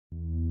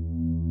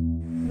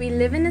We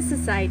live in a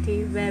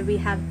society where we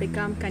have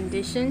become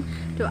conditioned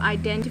to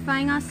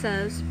identifying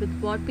ourselves with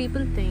what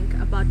people think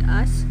about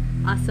us,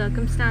 our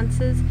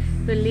circumstances,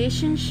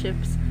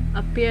 relationships,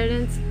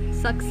 appearance,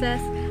 success,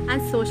 and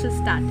social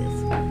status.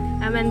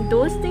 And when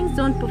those things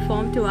don't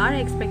perform to our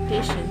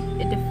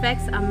expectation, it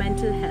affects our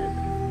mental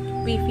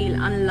health. We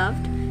feel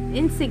unloved,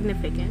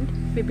 insignificant,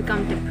 we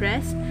become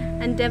depressed,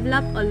 and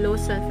develop a low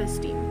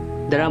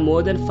self-esteem. There are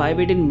more than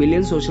 518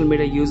 million social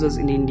media users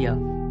in India,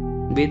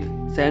 with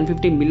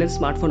 750 million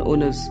smartphone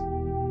owners,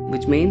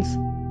 which means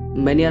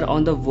many are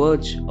on the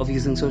verge of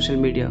using social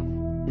media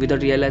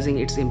without realizing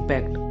its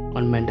impact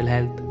on mental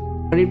health.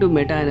 According to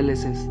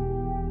meta-analysis,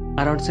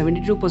 around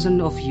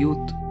 72% of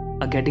youth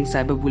are getting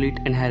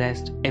cyberbullied and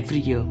harassed every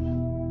year.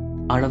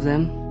 Out of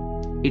them,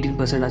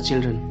 18% are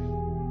children.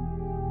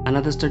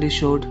 Another study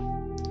showed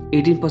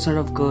 18%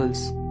 of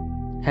girls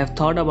have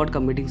thought about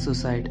committing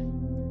suicide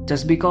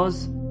just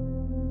because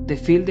they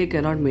feel they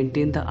cannot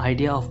maintain the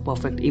idea of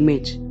perfect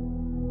image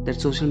that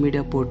social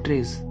media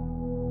portrays,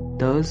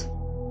 thus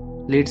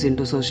leads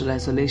into social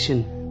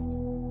isolation.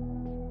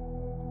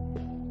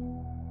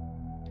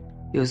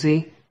 You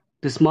see,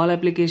 this small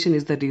application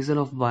is the reason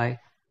of why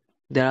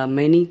there are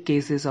many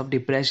cases of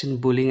depression,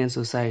 bullying and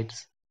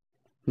suicides.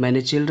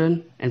 Many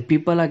children and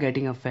people are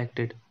getting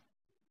affected.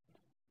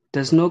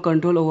 There's no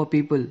control over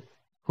people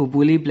who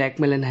bully,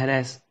 blackmail and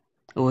harass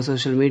over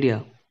social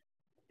media.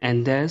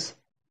 And there's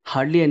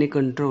hardly any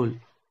control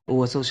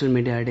over social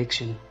media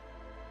addiction.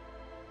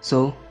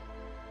 So,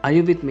 are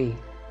you with me?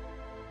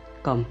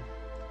 Come,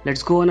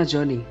 let's go on a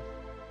journey.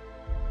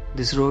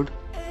 This road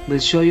will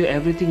show you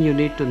everything you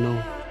need to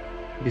know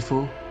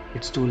before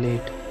it's too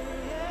late.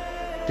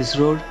 This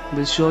road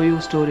will show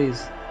you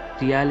stories,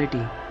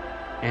 reality,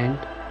 and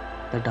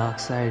the dark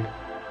side.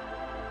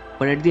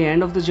 But at the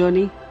end of the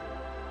journey,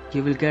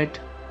 you will get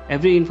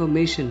every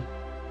information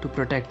to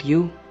protect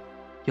you,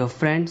 your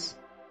friends,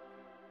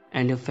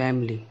 and your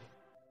family.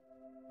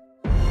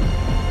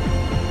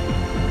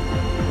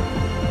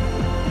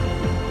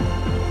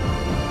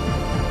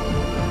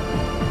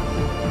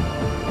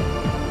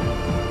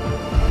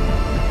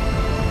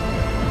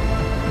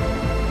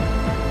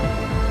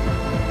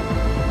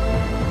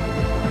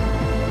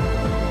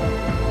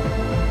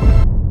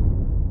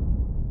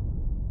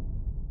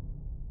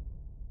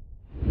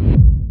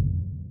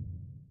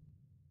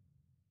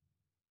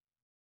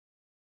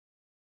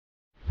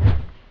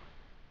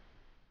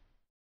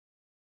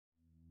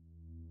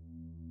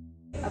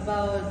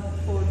 About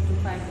 4 to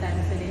 5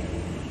 times a day.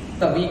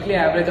 The weekly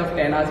average of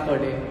 10 hours per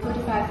day.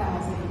 45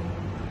 hours a day.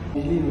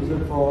 Usually use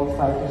it for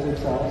 5 to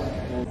 6 hours.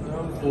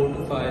 Around 4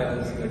 to 5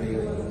 hours a day.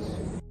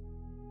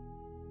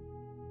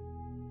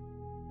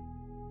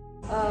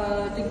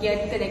 To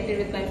get connected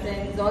with my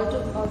friends,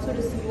 also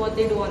to see what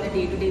they do on a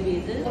day-to-day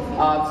basis.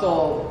 So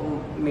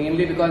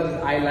mainly because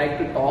I like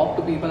to talk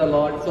to people a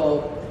lot,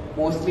 so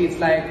mostly it's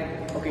like,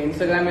 okay,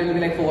 Instagram will be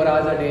like 4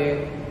 hours a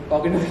day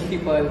talking to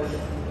people,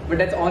 but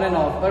that's on and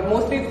off. But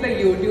mostly it's like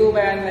YouTube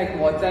and like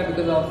WhatsApp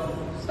because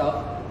of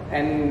stuff,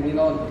 and you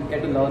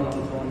get to learn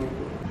also on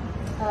YouTube.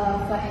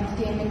 For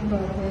entertainment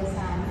purpose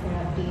and for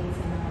updates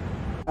and all.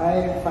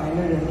 I find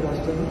it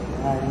interesting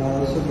and I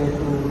also get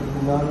to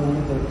learn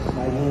new things.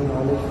 I gain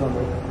knowledge from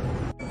it.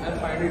 I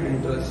find it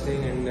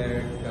interesting and it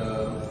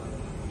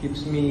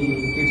keeps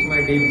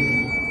my day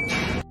busy.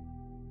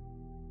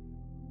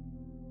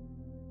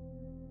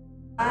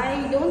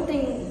 I don't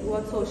think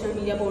what social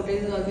media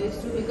portrays is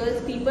always true,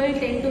 because people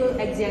tend to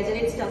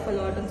exaggerate stuff a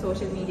lot on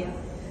social media.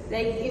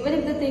 Like, even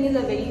if the thing is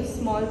a very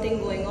small thing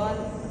going on,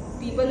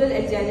 people will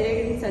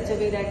exaggerate it in such a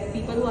way that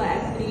people who are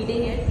actually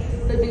reading it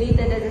will believe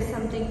that there is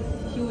something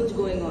huge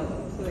going on.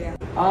 So yeah.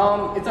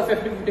 It's a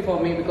 50-50 for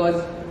me,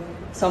 because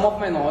some of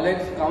my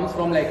knowledge comes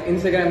from like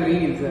Instagram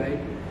reels, right?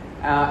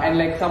 And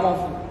like some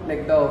of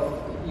like the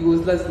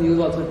useless news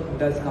also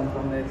does come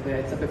from there. So yeah,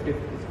 it's a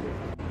 50-50 split.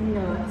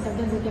 No,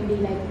 sometimes it can be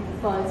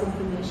like false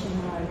information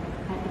or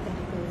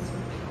hypotheticals.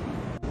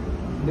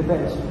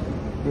 Depends.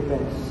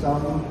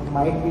 Some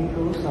might be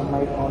true, some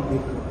might not be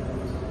true.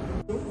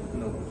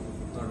 No,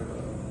 not at all.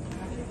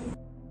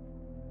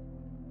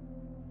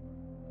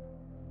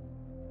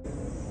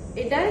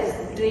 It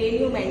does drain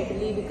you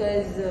mentally,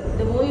 because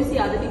the more you see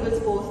other people's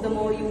posts, the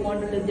more you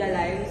want to live their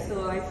lives.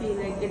 So I feel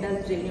like it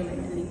does drain you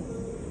mentally.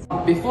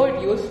 Before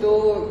it used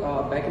to,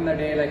 back in the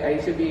day, like I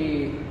used to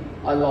be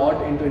a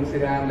lot into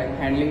Instagram, like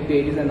handling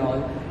pages and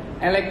all,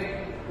 and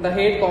like the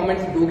hate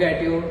comments do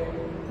get you,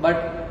 but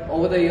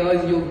over the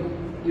years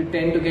you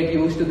tend to get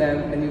used to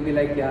them, and you'll be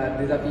like, yeah,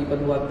 these are people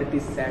who are pretty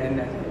sad in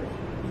that way.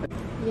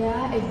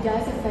 Yeah, it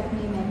does affect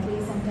me mentally.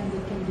 Sometimes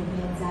it can give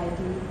me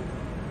anxiety.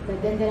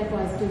 But then there are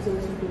positives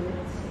also to it.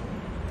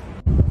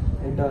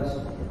 It does.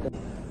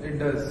 It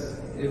does.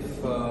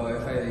 If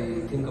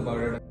I think about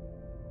it.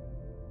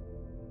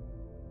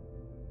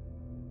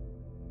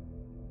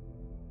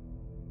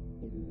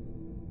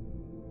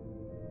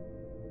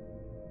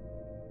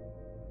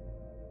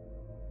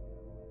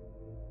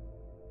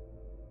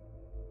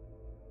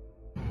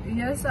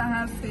 Yes, I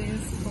have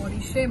faced body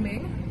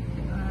shaming,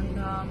 and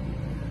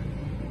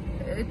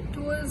it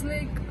was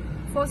like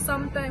for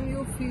some time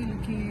you feel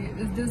ki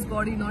is this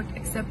body not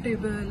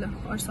acceptable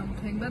or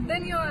something, but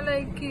then you are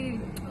like ki,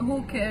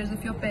 who cares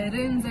if your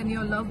parents and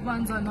your loved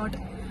ones are not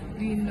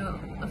being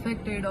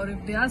affected, or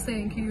if they are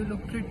saying ki you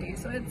look pretty,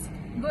 so it's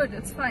good,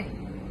 it's fine,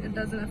 it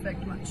doesn't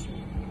affect much.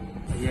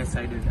 Yes,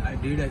 I did. I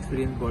did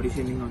experience body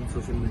shaming on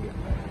social media.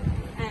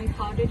 And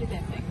how did it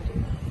affect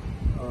you?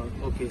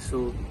 Okay,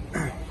 so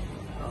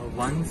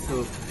once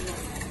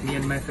me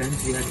and my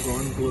friends, we had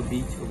gone to a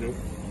beach, okay,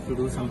 to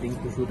do something,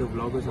 to shoot a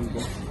vlog or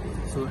something.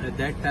 So at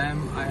that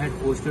time I had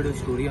posted a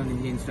story on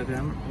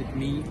Instagram with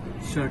me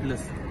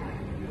shirtless.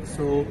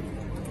 So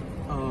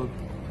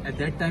at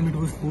that time it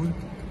was cool,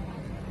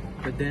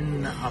 but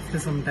then after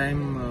some time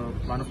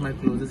one of my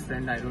closest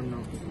friend, I don't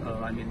know,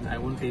 I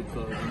won't take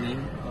the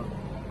name,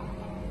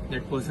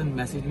 that person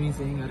messaged me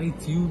saying, "Arey,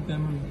 it's you,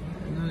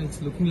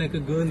 it's looking like a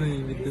girl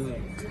with the,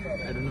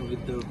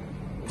 with the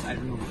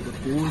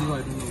pose, or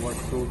I don't know what."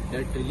 So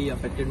that really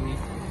affected me,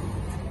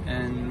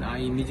 and I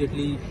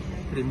immediately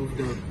removed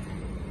the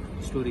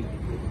story,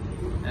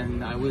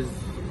 and I was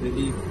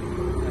really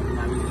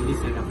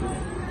sad after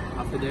that.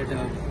 After that,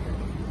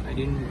 I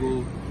didn't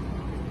go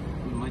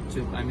much.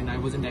 I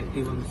wasn't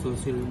active on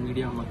social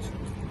media much.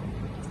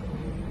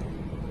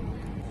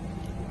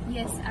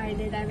 Yes, I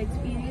did. I've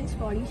experienced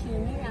body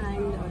shaming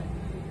and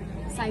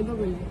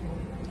cyberbullying.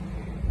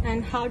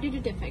 And how did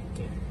it affect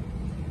you?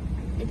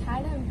 It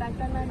had an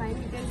impact on my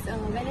mind because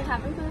when it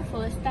happened for the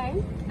first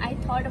time, I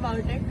thought about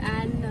it,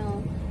 and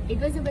it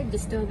was a bit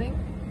disturbing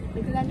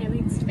because I never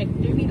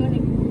expected. We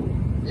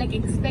don't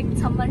expect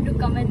someone to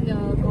come and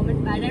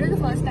comment bad. That was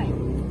the first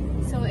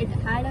time, so it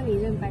had a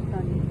major impact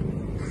on me.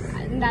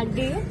 And that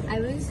day, I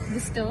was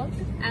disturbed,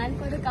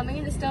 and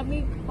it disturbed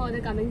me for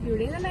the coming few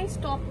days, and I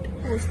stopped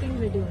posting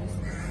videos.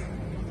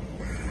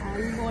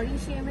 And body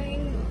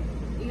shaming,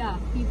 yeah,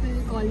 people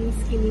call me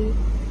skinny,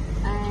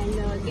 and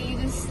they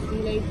just be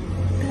like,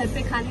 "Ghar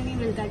pe khane nahi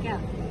milta kya?"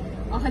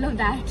 All of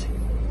that.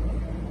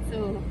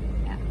 So,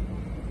 yeah.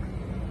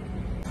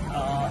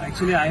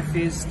 Actually, I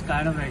faced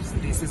kind of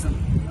racism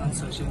on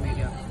social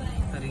media.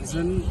 The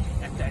reason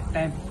at that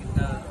time, in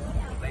the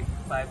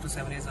 5 to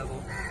 7 years ago,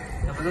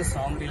 there was a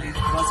song released.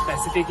 It was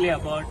specifically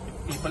about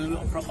people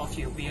of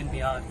UP and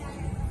Bihar.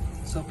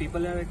 So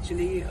people are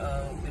actually,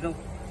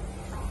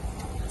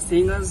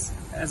 seeing us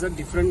as a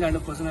different kind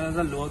of person, as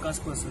a lower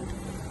caste person.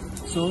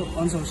 So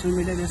on social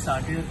media, they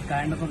started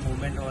kind of a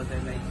movement over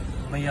there, like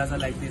Bhaiyas are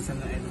like this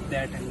and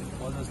that and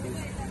all those things.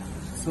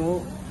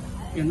 So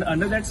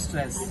under that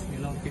stress,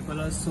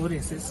 people are so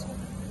racist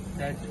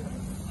that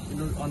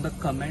on the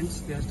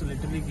comments they have to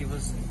literally give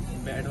us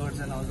bad words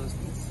and all those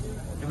things.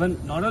 Even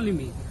not only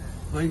me,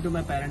 going to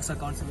my parents'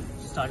 accounts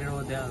started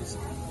over there also.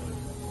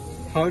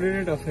 How did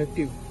it affect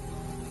you?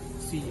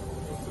 See,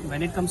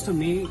 when it comes to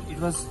me, it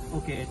was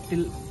okay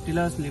till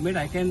a limit.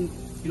 I can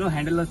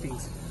handle the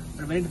things,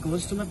 but when it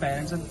goes to my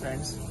parents and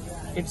friends,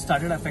 it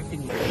started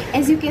affecting me.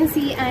 As you can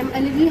see, I'm a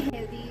little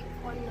healthy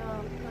on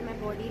my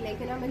body.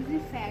 I'm a little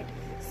fat.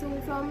 So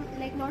from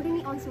not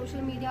only on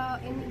social media,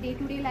 in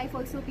day-to-day life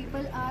also,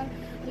 people are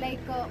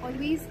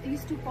always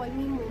used to call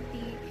me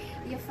moti,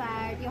 you're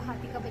fat, you're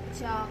hati ka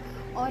bachcha,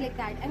 or like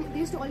that, and they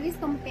used to always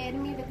compare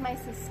me with my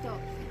sister.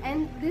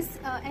 And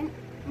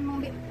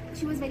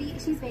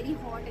she's very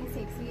hot and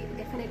sexy.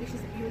 Definitely,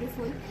 she's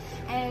beautiful,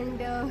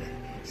 and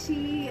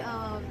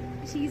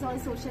she's on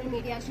social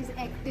media, she's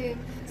active.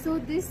 So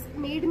this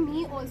made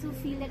me also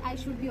feel that I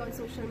should be on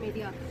social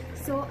media.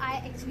 So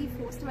I actually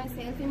forced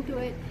myself into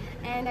it,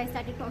 and I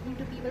started talking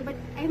to people. But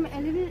I'm a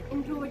little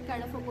introvert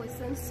kind of a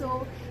person,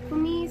 so for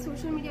me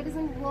social media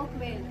doesn't work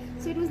well.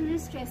 So it was a little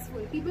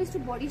stressful. People used to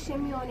body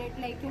shame me on it,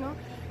 they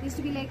used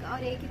to be like,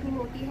 "Arey, kitni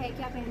moti hai,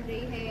 kya pehen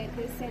rahi hai,"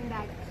 this and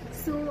that.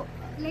 So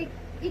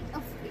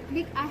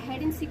I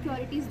had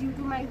insecurities due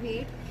to my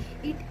weight.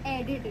 It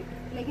added it,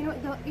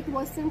 it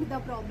wasn't the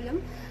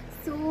problem.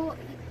 So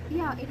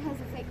yeah, it has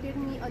affected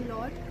me a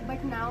lot.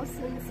 But now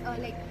since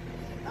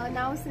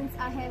since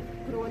I have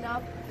grown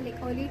up,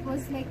 early it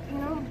was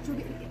जो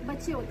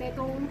बच्चे होते हैं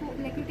तो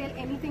उनको you tell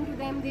anything to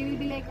them, they will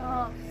be like,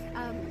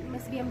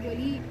 must be I'm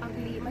really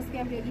ugly, must be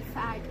I'm really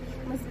fat,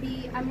 must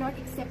be I'm not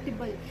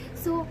acceptable.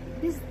 So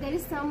there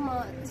is some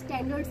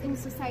standards in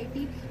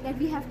society that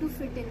we have to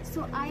fit in.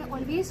 So I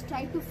always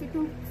tried to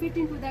fit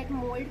into that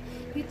mold,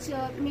 which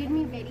made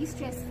me very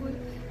stressful,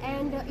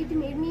 and it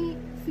made me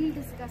feel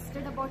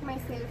disgusted about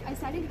myself. I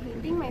started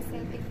hating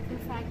myself.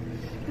 In fact,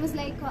 it was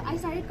I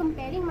started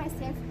comparing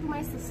myself to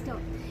my sister.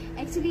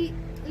 Actually,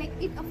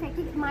 it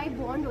affected my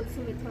bond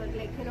also with her.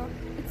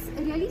 It's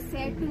really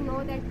sad to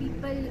know that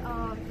people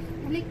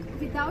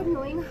without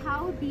knowing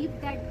how deep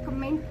that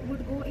comment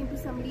would go into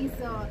somebody's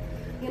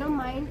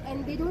mind,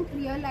 and they don't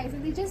realize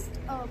it. They just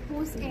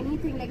post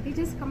anything, they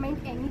just comment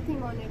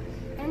anything on it,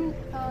 and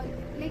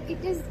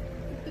it is,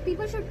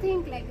 people should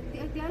think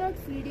they are not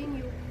feeding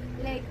you,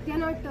 they are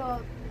not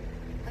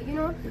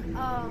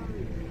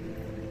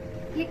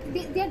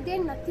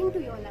they're nothing to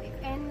your life,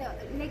 and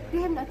they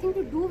have nothing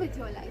to do with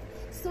your life.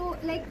 So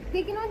like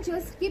they cannot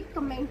just keep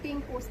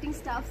commenting, posting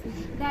stuff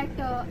that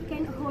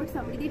can hurt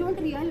somebody. They don't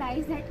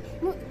realize that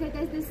that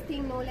there's this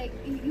thing, like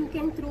you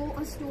can throw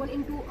a stone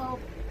into a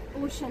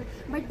ocean,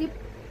 but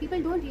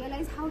people don't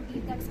realize how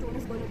deep that stone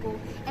is going to go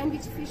and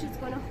which fish it's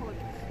going to hurt.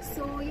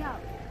 So yeah,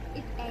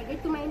 it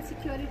added to my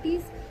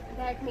insecurities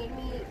that made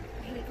me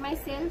hate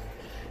myself.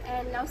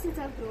 And now since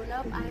I've grown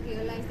up, I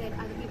realize that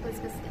other people's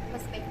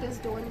perspectives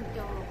don't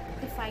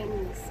define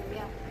me. So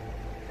yeah,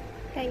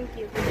 thank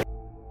you.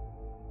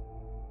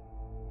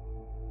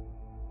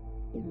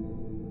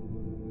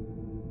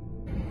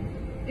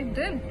 It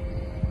did.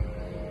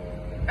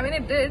 I mean,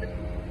 it did.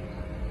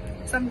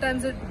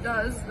 Sometimes it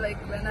does, like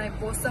when I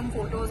post some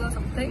photos or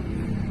something,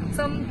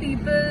 some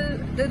people,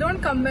 they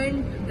don't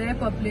comment there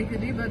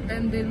publicly, but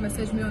then they'll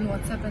message me on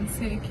WhatsApp and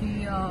say ki,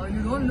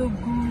 you don't look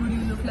good,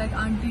 you look like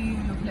auntie,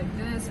 you look like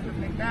this, you look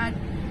like that.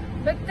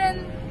 But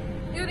then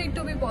you need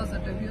to be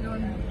positive, you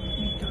don't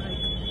need to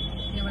like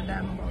give a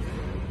damn about it.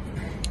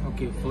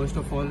 Okay, first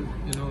of all,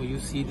 you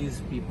see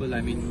these people,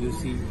 I mean, you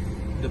see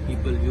the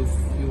people, you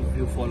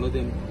follow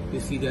them, you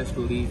see their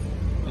stories,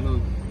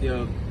 they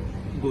are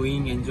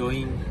going,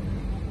 enjoying,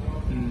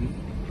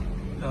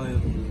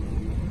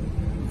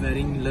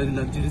 wearing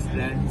luxurious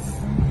brands,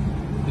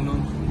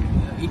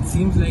 it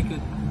seems like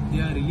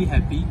they are really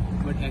happy,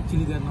 but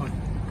actually they are not.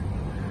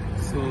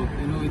 So,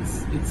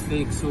 it's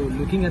fake. So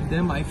looking at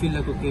them, I feel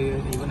like,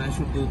 okay, even I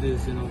should do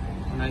this,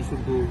 and I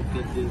should go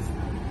get this,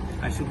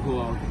 I should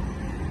go out.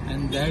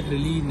 And that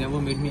really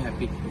never made me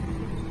happy.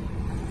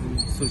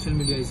 Social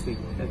media is fake.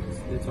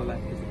 That's all I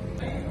have to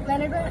say.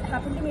 When it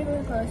happened to me for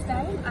the first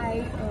time,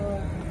 I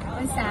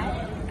was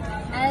sad,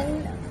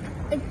 and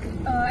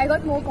I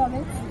got more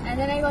comments, and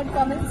then I got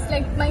comments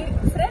like my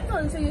friends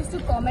also used to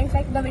comment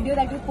like the video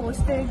that you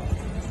posted,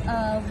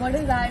 what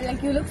is that,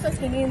 like you look so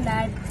skinny in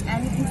that,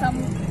 and in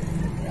some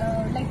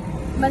like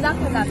mazak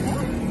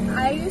mein.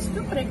 I used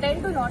to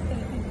pretend to not take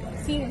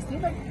it seriously,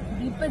 but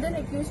deeper than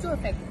it used to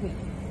affect me.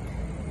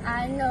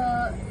 And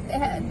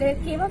there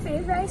came a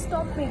phase where I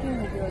stopped making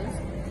videos,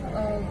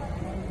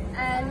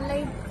 and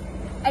like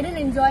I didn't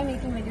enjoy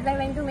making videos. I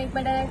went to make,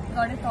 but I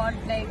got a thought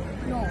like,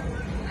 no,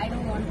 I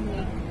don't want to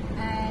make,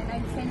 and I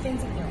felt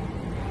insecure.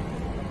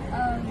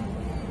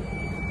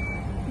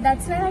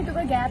 That's when I took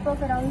a gap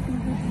of around 2 to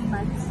 3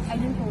 months. I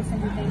didn't post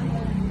anything,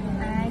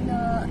 and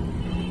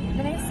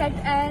then I sat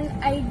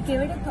and I gave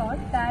it a thought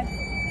that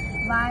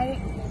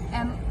why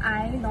am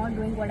I not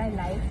doing what I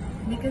like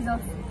because of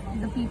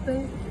the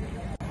people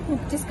who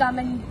just come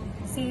and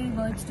say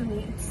words to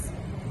me.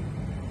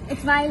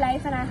 It's my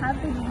life and I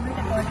have to live it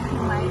according to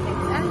my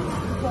text. And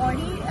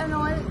body and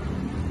all,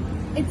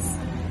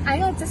 I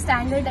know it's a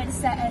standard that is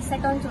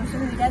set on social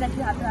media that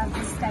you have to have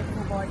this type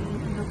of body,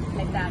 look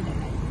like that.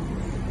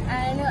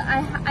 And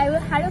I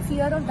had a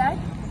fear of that,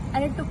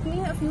 and it took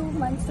me a few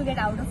months to get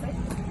out of it.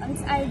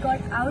 Once I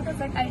got out of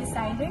it, I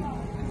decided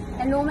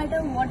that no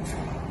matter what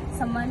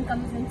someone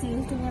comes and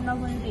says to me, I'm not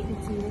going to take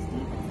it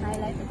seriously. It's my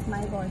life, it's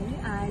my body,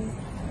 and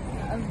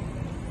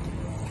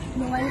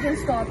no one can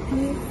stop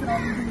me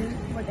from doing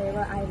whatever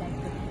I like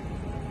to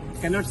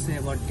do. Cannot say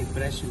about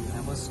depression,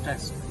 about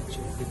stress.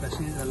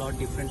 Depression is a lot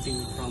different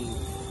thing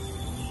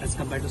as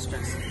compared to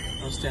stress.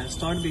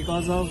 Stress not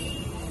because of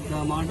the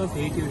amount of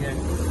hate you get.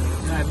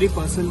 Every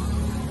person,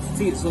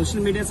 see,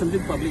 social media is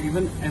something public.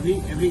 Even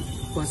every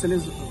person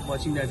is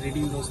watching that,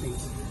 reading those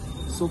things.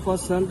 So for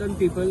certain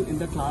people in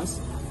the class,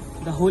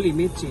 the whole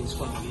image changed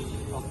for me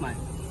of mine.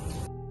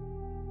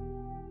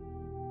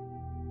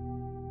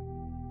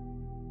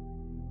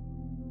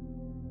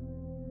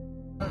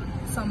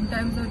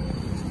 Sometimes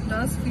it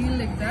does feel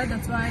like that.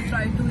 That's why I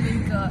try to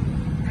like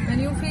when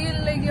you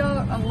feel like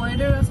you're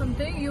avoided or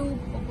something, you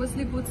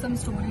purposely put some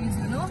stories,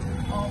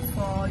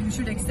 of you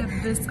should accept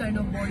this kind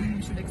of body,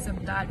 you should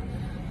accept that.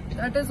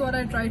 That is what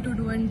I try to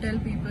do and tell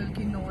people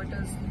ki no, it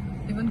is,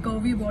 even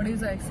curvy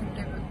bodies are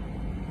acceptable.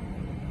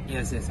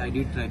 Yes, I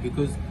did try,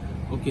 because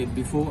okay,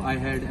 before I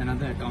had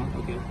another account,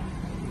 okay,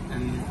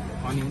 and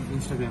on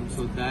Instagram,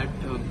 so that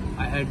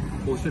I had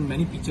posted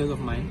many pictures of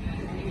mine,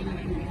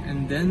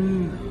 and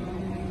then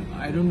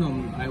I don't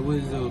know,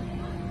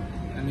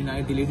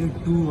 I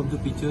deleted 2 of the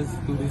pictures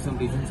due to some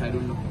reasons, I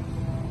don't know.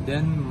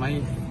 Then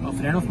a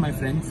friend of my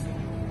friends,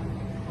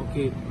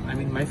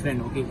 my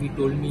friend, he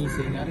told me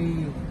saying,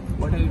 "Arey,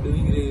 what are you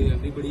doing?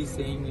 Everybody is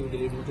saying you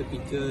deleted the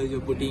pictures,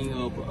 you're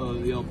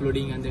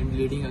uploading and then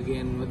deleting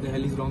again. What the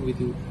hell is wrong with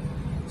you?"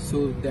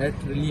 So that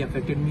really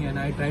affected me, and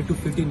I tried to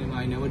fit in.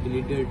 I never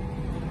deleted.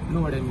 You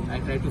know what I mean? I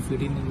tried to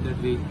fit in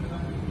that way,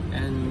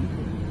 and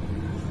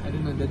I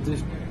don't know. That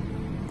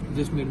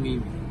just made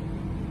me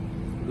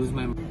lose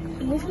my mind.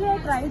 Initially, I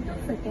tried to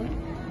fit in,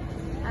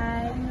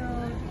 and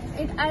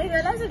I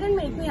realized it didn't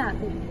make me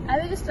happy. I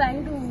was just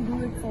trying to do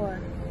it for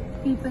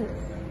people,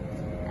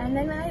 and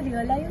then when I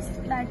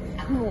realized that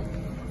no,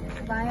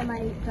 why am I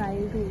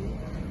trying to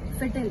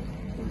fit in?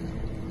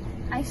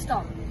 I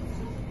stopped,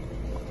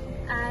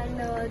 and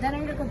then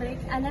I took a break,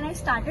 and then I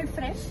started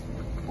fresh,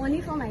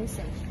 only for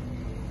myself.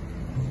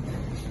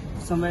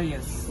 Somewhere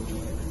yes,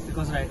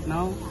 because right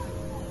now,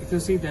 if you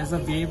see, there's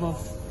a wave of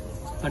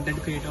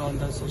content creator on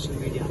the social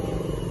media.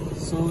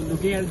 So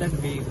looking at that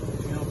way,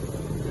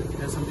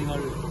 there's something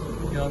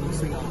called you're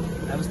missing out.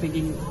 I was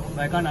thinking,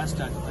 why can't I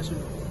start? I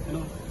should,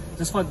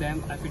 just for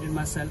them, I fitted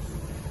myself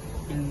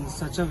in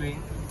such a way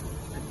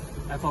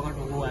that I forgot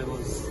who I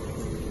was.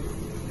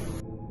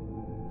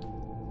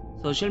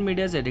 Social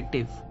media is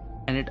addictive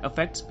and it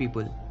affects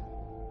people.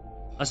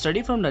 A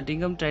study from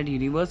Nottingham Trent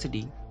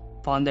University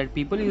found that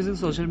people using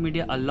social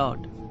media a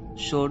lot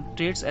showed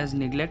traits as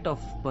neglect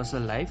of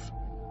personal life,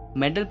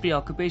 mental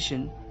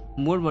preoccupation,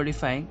 mood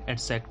modifying,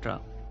 etc.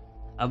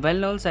 A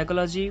well-known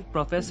psychology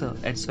professor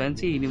at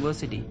Swansea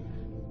University,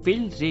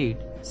 Phil Reed,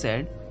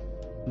 said,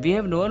 "We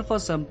have known for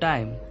some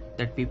time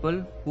that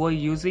people who are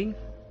using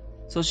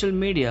social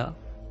media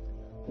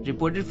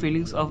reported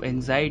feelings of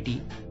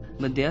anxiety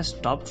when they are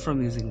stopped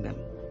from using them.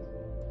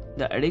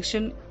 The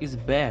addiction is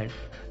bad,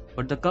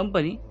 but the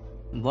company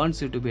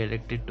wants you to be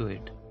addicted to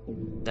it.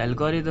 The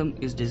algorithm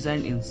is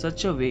designed in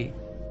such a way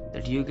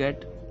that you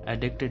get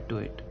addicted to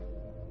it."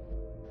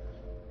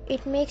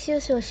 It makes you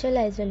social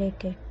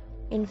isolated.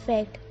 In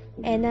fact,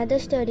 another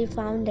study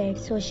found that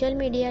social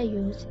media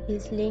use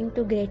is linked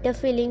to greater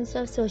feelings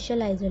of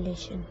social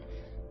isolation.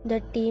 The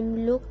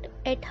team looked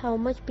at how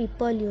much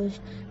people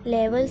used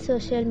level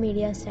social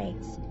media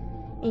sites,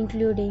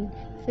 including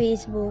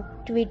Facebook,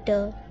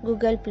 Twitter,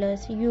 Google+,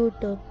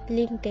 YouTube,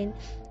 LinkedIn,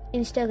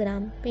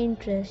 Instagram,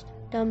 Pinterest,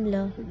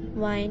 Tumblr,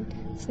 Vine,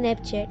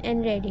 Snapchat,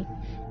 and Reddit,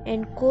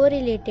 and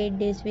correlated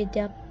this with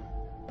their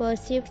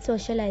perceived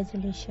social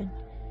isolation.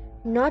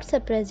 Not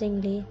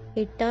surprisingly,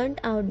 it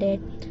turned out that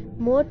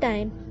more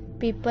time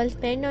people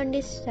spend on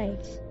these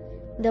sites,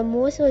 the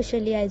more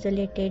socially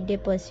isolated they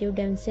perceive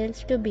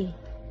themselves to be.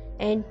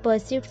 And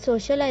perceived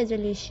social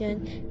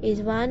isolation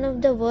is one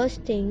of the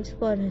worst things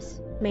for us,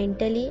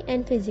 mentally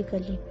and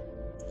physically.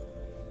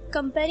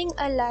 Comparing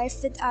a life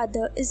with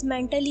others is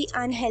mentally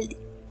unhealthy.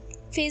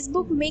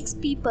 Facebook makes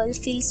people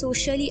feel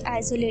socially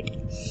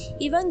isolated,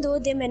 even though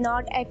they may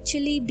not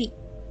actually be.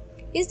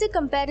 Is the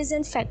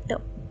comparison factor.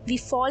 We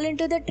fall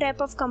into the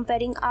trap of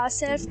comparing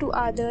ourselves to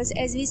others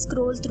as we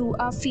scroll through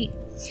our feed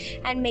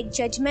and make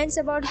judgments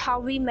about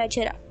how we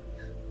measure up.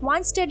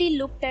 One study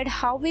looked at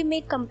how we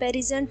make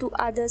comparison to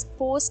others'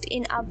 posts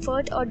in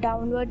upward or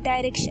downward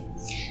direction.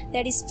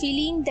 That is,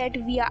 feeling that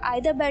we are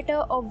either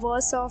better or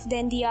worse off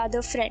than the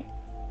other friend.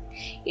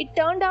 It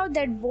turned out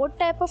that both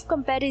type of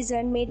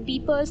comparison made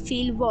people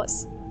feel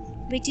worse,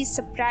 which is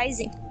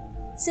surprising,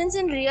 since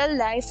in real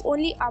life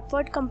only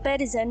upward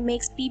comparison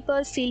makes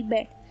people feel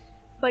bad.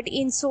 But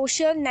in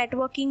social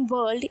networking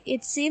world,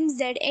 it seems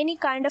that any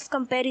kind of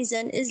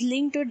comparison is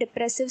linked to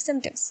depressive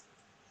symptoms.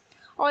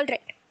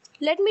 Alright,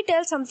 let me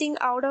tell something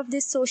out of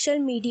this social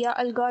media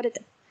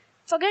algorithm.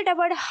 Forget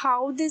about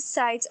how these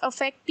sites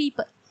affect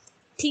people.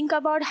 Think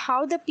about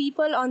how the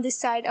people on this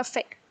site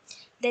affect.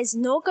 There's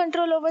no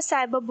control over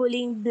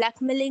cyberbullying,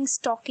 blackmailing,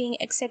 stalking,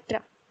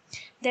 etc.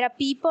 There are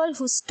people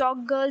who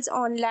stalk girls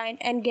online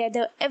and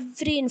gather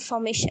every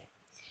information.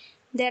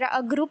 There are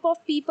a group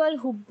of people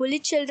who bully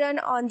children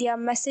on their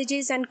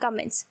messages and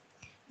comments.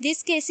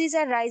 These cases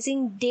are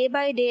rising day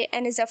by day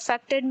and has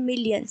affected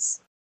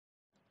millions.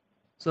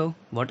 So,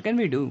 what can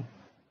we do?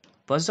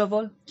 First of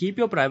all, keep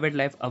your private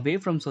life away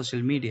from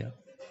social media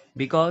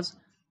because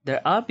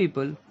there are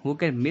people who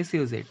can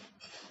misuse it.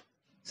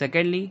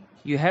 Secondly,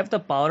 you have the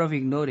power of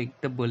ignoring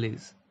the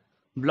bullies.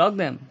 Block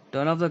them,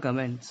 turn off the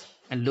comments,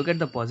 and look at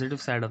the positive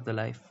side of the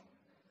life.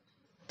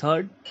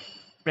 Third,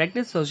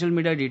 practice social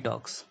media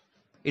detox.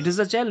 It is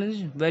a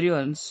challenge where you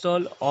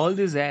uninstall all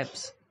these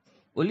apps.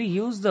 Only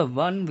use the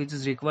one which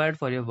is required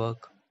for your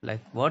work,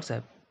 like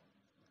WhatsApp,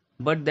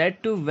 but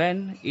that too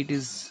when it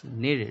is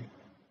needed.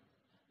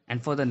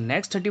 And for the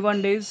next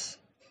 31 days,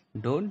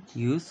 don't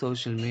use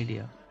social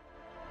media.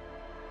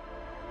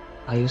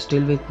 Are you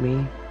still with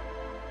me?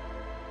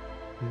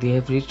 We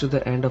have reached to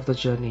the end of the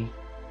journey,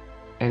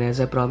 and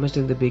as I promised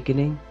in the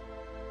beginning,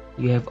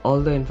 you have all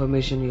the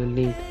information you'll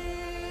need.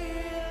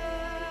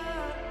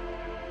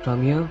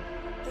 From here,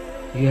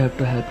 you have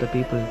to help the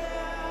people.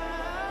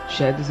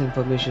 Share this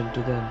information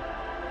to them.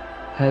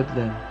 Help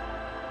them.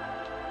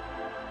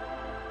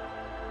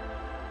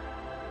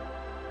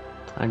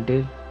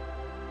 Until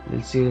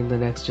we'll see you in the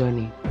next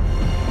journey.